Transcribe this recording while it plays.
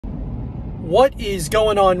What is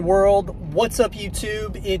going on, world? What's up,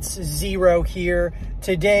 YouTube? It's Zero here.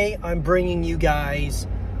 Today I'm bringing you guys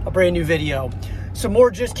a brand new video. Some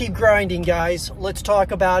more Just Keep Grinding, guys. Let's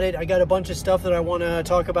talk about it. I got a bunch of stuff that I want to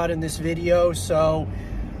talk about in this video, so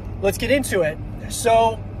let's get into it.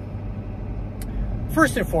 So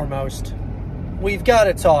first and foremost, we've got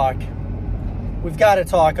to talk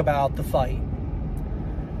about the fight.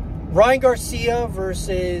 Ryan Garcia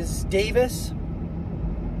versus Davis,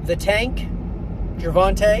 the Tank,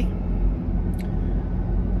 Gervonta.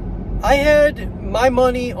 I had my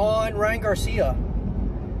money on Ryan Garcia.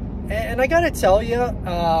 And I got to tell you,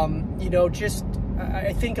 I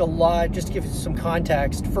think a lot, just to give some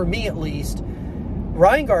context, for me at least,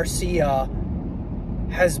 Ryan Garcia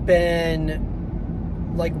has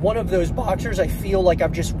been like one of those boxers. I feel like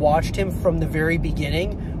I've just watched him from the very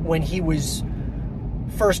beginning when he was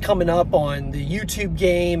first coming up on the YouTube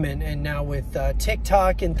game and now with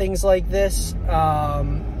TikTok and things like this.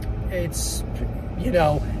 It's,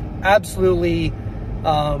 absolutely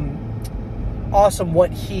awesome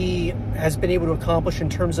what he has been able to accomplish in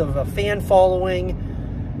terms of a fan following.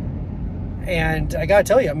 And I gotta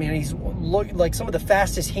tell you, I mean, he's like some of the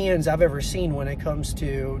fastest hands I've ever seen when it comes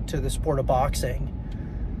to the sport of boxing.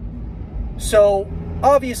 So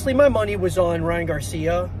obviously my money was on Ryan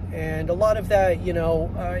Garcia, and a lot of that,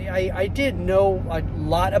 I didn't know a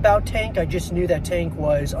lot about Tank. I just knew that Tank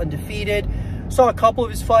was undefeated. Saw a couple of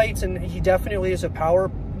his fights, and he definitely is a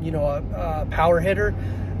power hitter.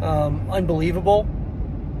 Unbelievable.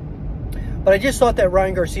 But I just thought that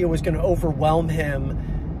Ryan Garcia was going to overwhelm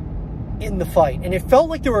him in the fight. And it felt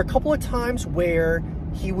like there were a couple of times where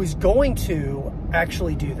he was going to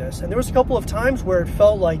actually do this. And there was a couple of times where it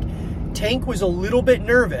felt like Tank was a little bit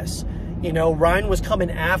nervous. Ryan was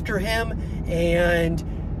coming after him. And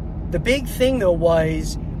the big thing, though,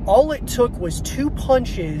 was all it took was 2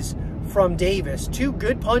 punches from Davis, 2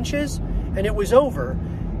 good punches, and it was over.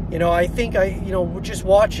 I think just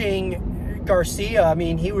watching Garcia, I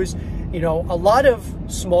mean, he was, a lot of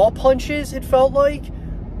small punches, it felt like,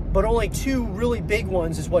 but only 2 really big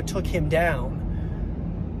ones is what took him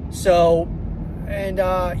down. So, and,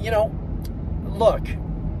 look,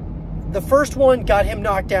 the first one got him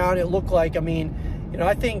knocked down. It looked like, I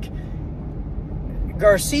think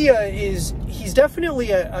Garcia he's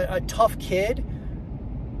definitely a tough kid.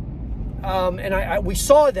 And we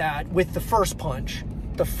saw that with the first punch.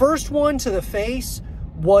 The first one to the face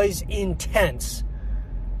was intense.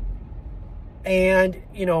 And,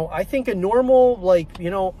 I think a normal, I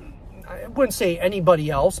wouldn't say anybody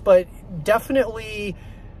else, but definitely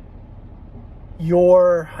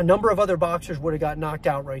a number of other boxers would have got knocked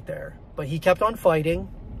out right there. But he kept on fighting.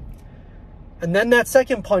 And then that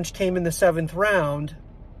second punch came in the 7th round,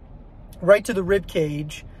 right to the rib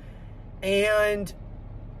cage. And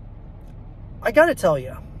I got to tell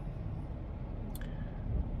you,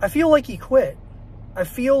 I feel like he quit. I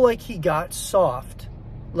feel like he got soft.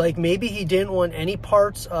 Like maybe he didn't want any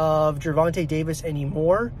parts of Gervonta Davis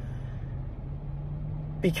anymore.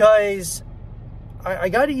 Because I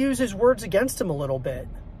got to use his words against him a little bit.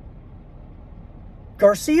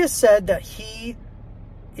 Garcia said that he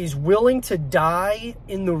is willing to die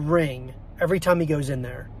in the ring every time he goes in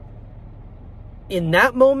there. In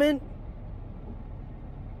that moment,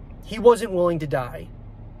 he wasn't willing to die.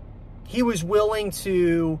 He was willing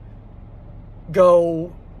to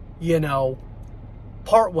go,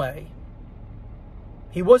 part way.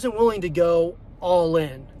 He wasn't willing to go all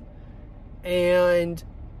in. And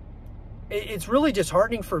it's really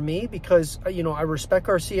disheartening for me because, I respect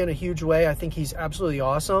Garcia in a huge way. I think he's absolutely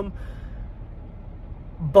awesome.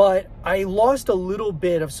 But I lost a little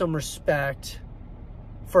bit of some respect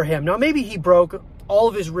for him. Now, maybe he broke all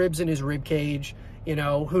of his ribs in his rib cage.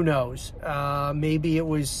 Who knows? Maybe it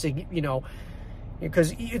was,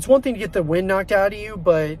 because it's one thing to get the wind knocked out of you,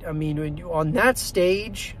 but, on that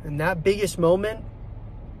stage, in that biggest moment,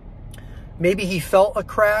 maybe he felt a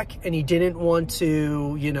crack and he didn't want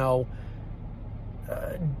to,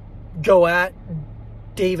 go at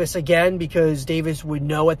Davis again, because Davis would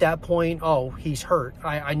know at that point, oh, he's hurt.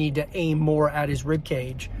 I need to aim more at his rib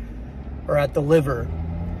cage or at the liver.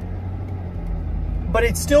 But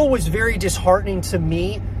it still was very disheartening to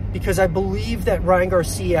me because I believe that Ryan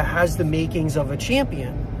Garcia has the makings of a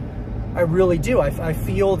champion. I really do. I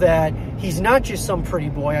feel that he's not just some pretty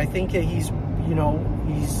boy. I think that he's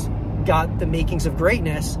got the makings of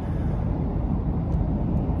greatness.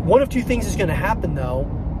 One of 2 things is going to happen, though.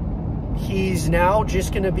 He's now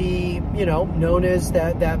just going to be, known as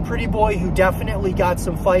that pretty boy who definitely got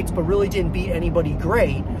some fights but really didn't beat anybody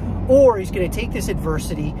great. Or he's going to take this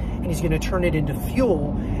adversity and he's going to turn it into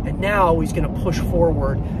fuel, and now he's going to push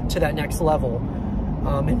forward to that next level.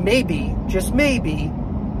 And maybe, just maybe,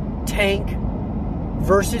 Tank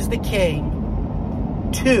versus the King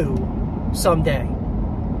 2 someday.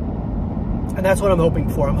 And that's what I'm hoping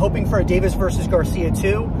for. I'm hoping for a Davis versus Garcia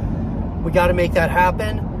 2. We got to make that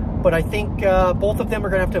happen. But I think both of them are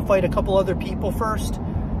going to have to fight a couple other people first.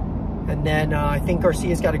 And then I think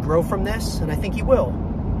Garcia's got to grow from this, and I think he will.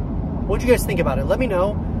 What do you guys think about it? Let me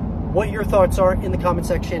know what your thoughts are in the comment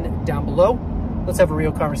section down below. Let's have a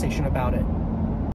real conversation about it.